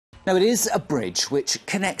Now, it is a bridge which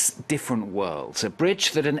connects different worlds, a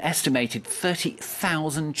bridge that an estimated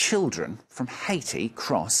 30,000 children from Haiti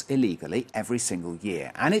cross illegally every single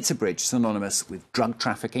year. And it's a bridge synonymous with drug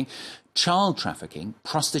trafficking, child trafficking,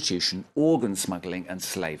 prostitution, organ smuggling and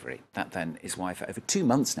slavery. That, then, is why for over 2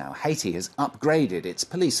 months now, Haiti has upgraded its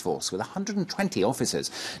police force with 120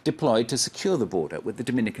 officers deployed to secure the border with the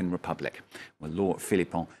Dominican Republic. Well, Laure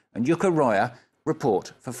Philippon and Yuka Roya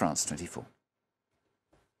report for France 24.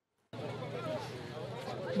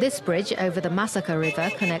 This bridge over the Massacre River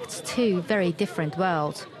connects two very different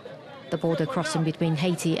worlds. The border crossing between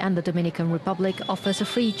Haiti and the Dominican Republic offers a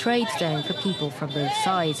free trade zone for people from both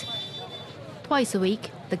sides. Twice a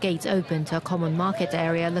week, the gates open to a common market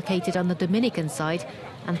area located on the Dominican side,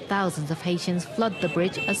 and thousands of Haitians flood the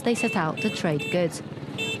bridge as they set out to trade goods.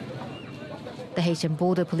 The Haitian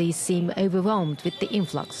border police seem overwhelmed with the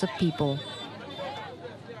influx of people.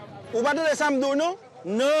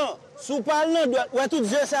 No.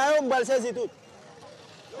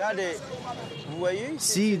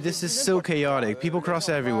 See, this is so chaotic. People cross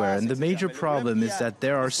everywhere, and the major problem is that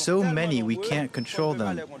there are so many we can't control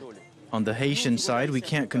them. On the Haitian side, we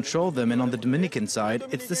can't control them, and on the Dominican side,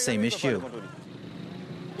 it's the same issue.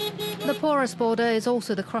 The porous border is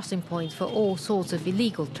also the crossing point for all sorts of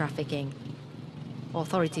illegal trafficking.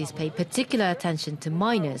 Authorities pay particular attention to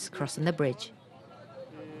minors crossing the bridge.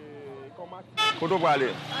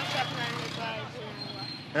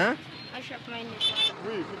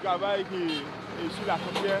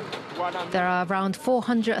 There are around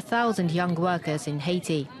 400,000 young workers in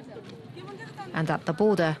Haiti. And at the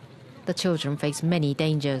border, the children face many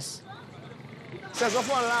dangers.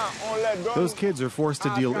 Those kids are forced to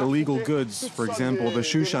deal illegal goods. For example, the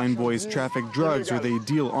shoeshine boys traffic drugs or they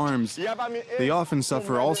deal arms. They often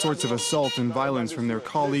suffer all sorts of assault and violence from their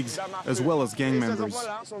colleagues as well as gang members.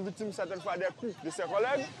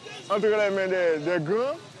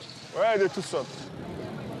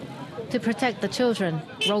 To protect the children,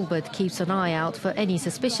 Robert keeps an eye out for any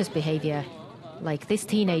suspicious behavior, like this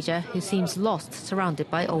teenager who seems lost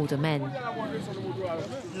surrounded by older men.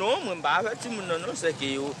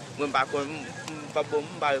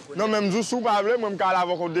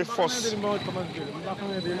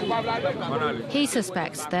 He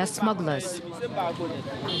suspects they're smugglers.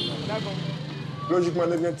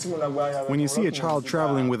 When you see a child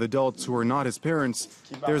traveling with adults who are not his parents,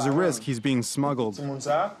 there's a risk he's being smuggled.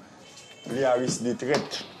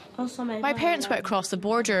 My parents went across the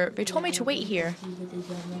border. They told me to wait here.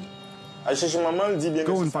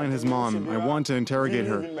 Go and find his mom. I want to interrogate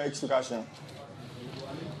her.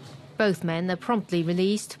 Both men are promptly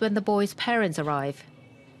released when the boy's parents arrive.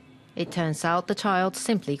 It turns out the child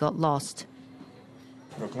simply got lost.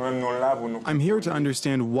 I'm here to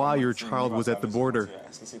understand why your child was at the border.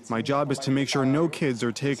 My job is to make sure no kids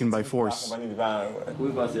are taken by force.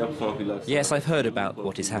 Yes, I've heard about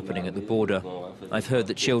what is happening at the border. I've heard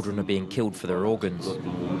that children are being killed for their organs.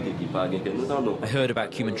 I heard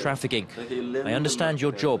about human trafficking. I understand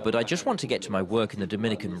your job, but I just want to get to my work in the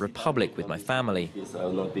Dominican Republic with my family.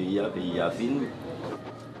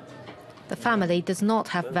 The family does not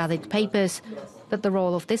have valid papers, but the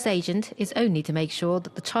role of this agent is only to make sure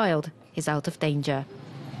that the child is out of danger.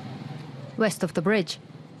 West of the bridge,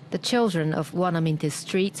 the children of Guanamintes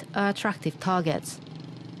Street are attractive targets.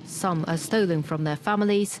 Some are stolen from their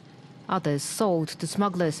families, others sold to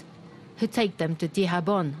smugglers, who take them to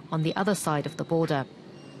Dajabon on the other side of the border.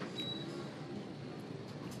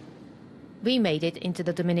 We made it into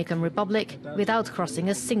the Dominican Republic without crossing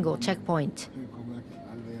a single checkpoint.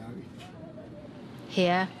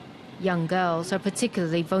 Here, young girls are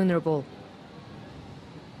particularly vulnerable.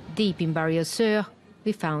 Deep in Barrio Sur,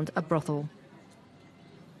 we found a brothel.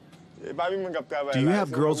 Do you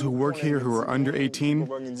have girls who work here who are under 18?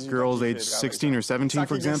 Girls aged 16 or 17,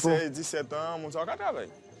 for example?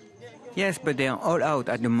 Yes, but they are all out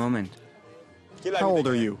at the moment. How old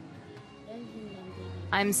are you?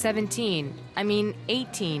 I'm 17. I mean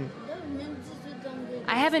 18.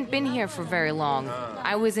 I haven't been here for very long.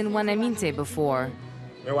 I was in Guanaminte before.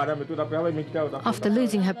 After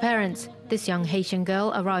losing her parents, this young Haitian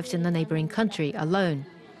girl arrives in the neighboring country alone.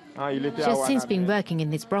 She has since been working in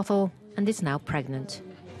this brothel and is now pregnant.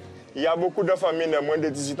 There are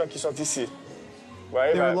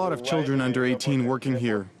a lot of children under 18 working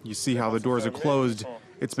here. You see how the doors are closed.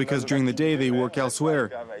 It's because during the day they work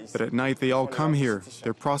elsewhere, but at night they all come here.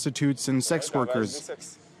 They're prostitutes and sex workers.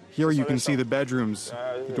 Here you can see the bedrooms.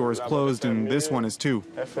 The door is closed and this one is too.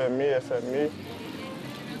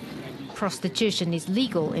 Prostitution is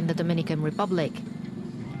legal in the Dominican Republic.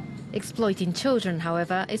 Exploiting children,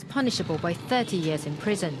 however, is punishable by 30 years in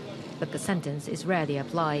prison. but the sentence is rarely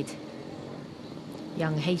applied.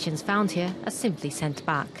 Young Haitians found here are simply sent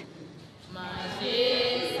back.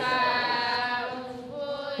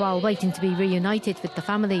 While waiting to be reunited with the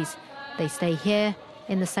families, they stay here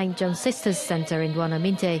in the St. John Sisters Centre in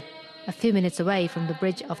Douanaminthe, a few minutes away from the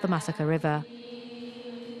bridge of the Massacre River.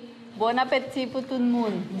 Bon appétit pour tout le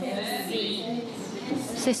monde.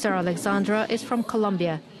 Sister Alexandra is from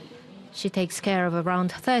Colombia. She takes care of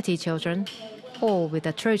around 30 children, all with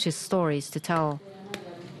atrocious stories to tell.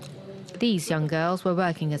 These young girls were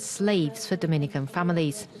working as slaves for Dominican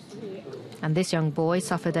families. And this young boy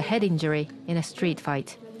suffered a head injury in a street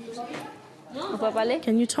fight.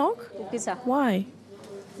 Can you talk? Why?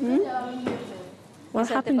 What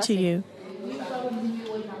happened to you?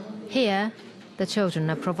 Here, the children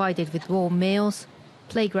are provided with warm meals,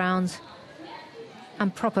 playgrounds,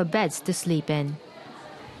 and proper beds to sleep in.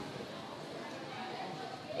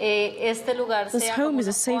 This home is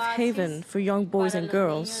a safe haven for young boys and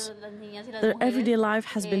girls. Their everyday life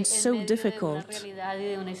has been so difficult.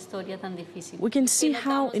 We can see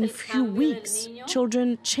how in a few weeks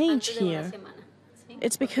children change here.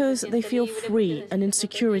 It's because they feel free and in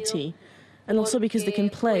security, and also because they can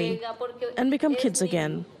play and become kids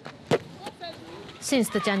again. Since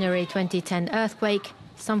the January 2010 earthquake,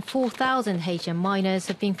 some 4,000 Haitian miners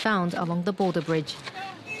have been found along the border bridge.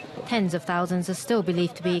 Tens of thousands are still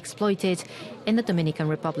believed to be exploited in the Dominican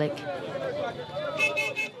Republic.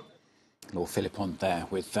 Laura Philippon there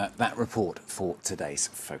with that report for today's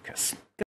Focus.